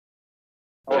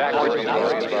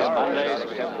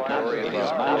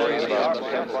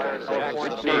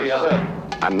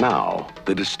And now,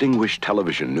 the distinguished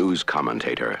television news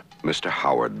commentator, Mr.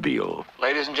 Howard Beale.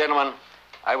 Ladies and gentlemen,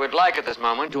 I would like at this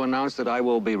moment to announce that I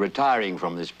will be retiring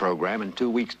from this program in 2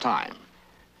 weeks' time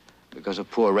because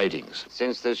of poor ratings.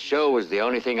 Since this show was the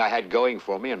only thing I had going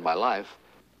for me in my life,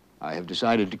 I have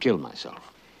decided to kill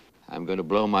myself. I'm going to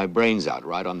blow my brains out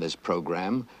right on this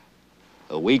program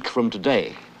a week from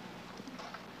today.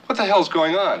 What the hell's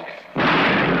going on?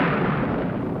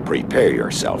 Prepare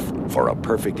yourself for a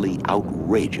perfectly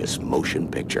outrageous motion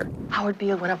picture. Howard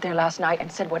Beale went up there last night and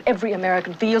said what every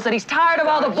American feels, that he's tired of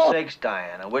all the bull. Sakes,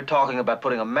 Diana, we're talking about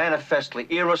putting a manifestly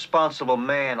irresponsible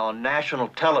man on national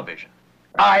television.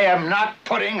 I am not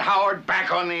putting Howard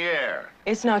back on the air.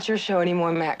 It's not your show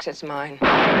anymore, Max. It's mine.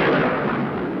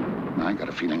 I got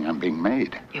a feeling I'm being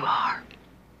made. You are.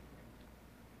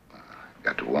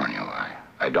 Got to warn you,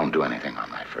 I don't do anything on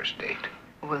my first date.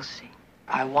 We'll see.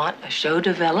 I want a show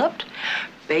developed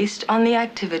based on the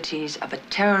activities of a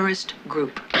terrorist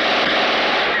group.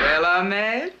 Well,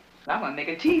 Ahmed, I'm gonna make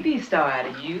a TV star out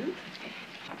of you.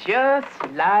 Just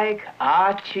like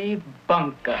Archie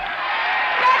Bunker.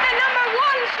 That's the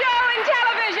 #1 show in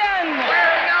television!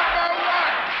 We're number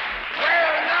one!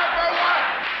 We're number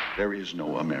one! There is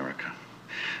no America.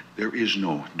 There is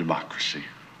no democracy.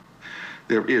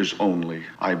 There is only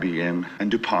IBM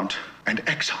and DuPont and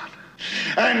Exxon.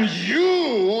 And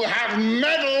you have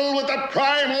meddled with the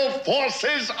primal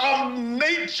forces of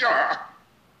nature.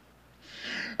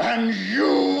 And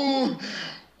you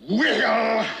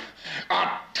will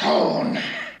atone.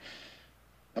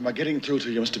 Am I getting through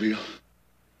to you, Mr. Beale?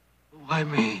 Why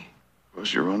me?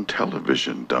 Because you're on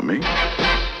television, dummy.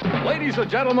 Ladies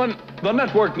and gentlemen, the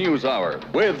Network News Hour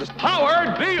with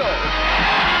Howard Beale.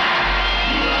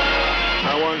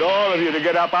 I want all of you to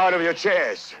get up out of your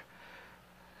chairs.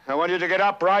 I want you to get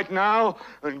up right now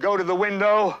and go to the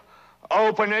window,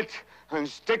 open it, and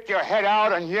stick your head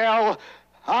out and yell,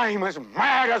 "I'm as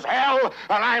mad as hell,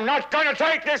 and I'm not going to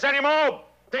take this anymore.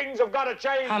 Things have got to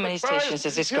change." How many First, stations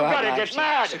does this go out You've got live? to get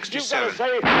mad. 67. You've got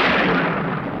to say...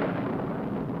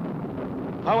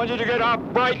 I want you to get up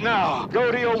right now.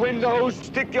 Go to your windows,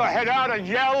 stick your head out, and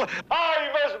yell,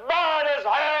 "I'm as mad as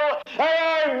hell, and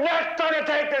I'm not going to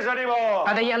take this anymore."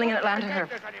 Are they yelling in Atlanta,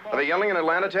 Herb? Are they yelling in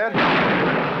Atlanta, Ted?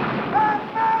 I'm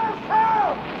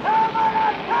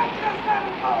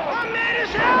mad as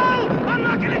hell! I'm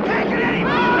not gonna take it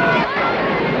anymore!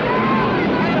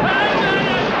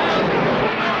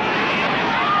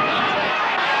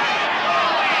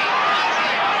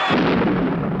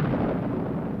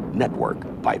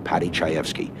 Network by Paddy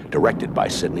Chayefsky, directed by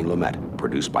Sidney Lumet,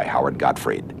 produced by Howard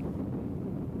Gottfried.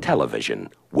 Television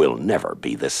will never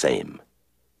be the same.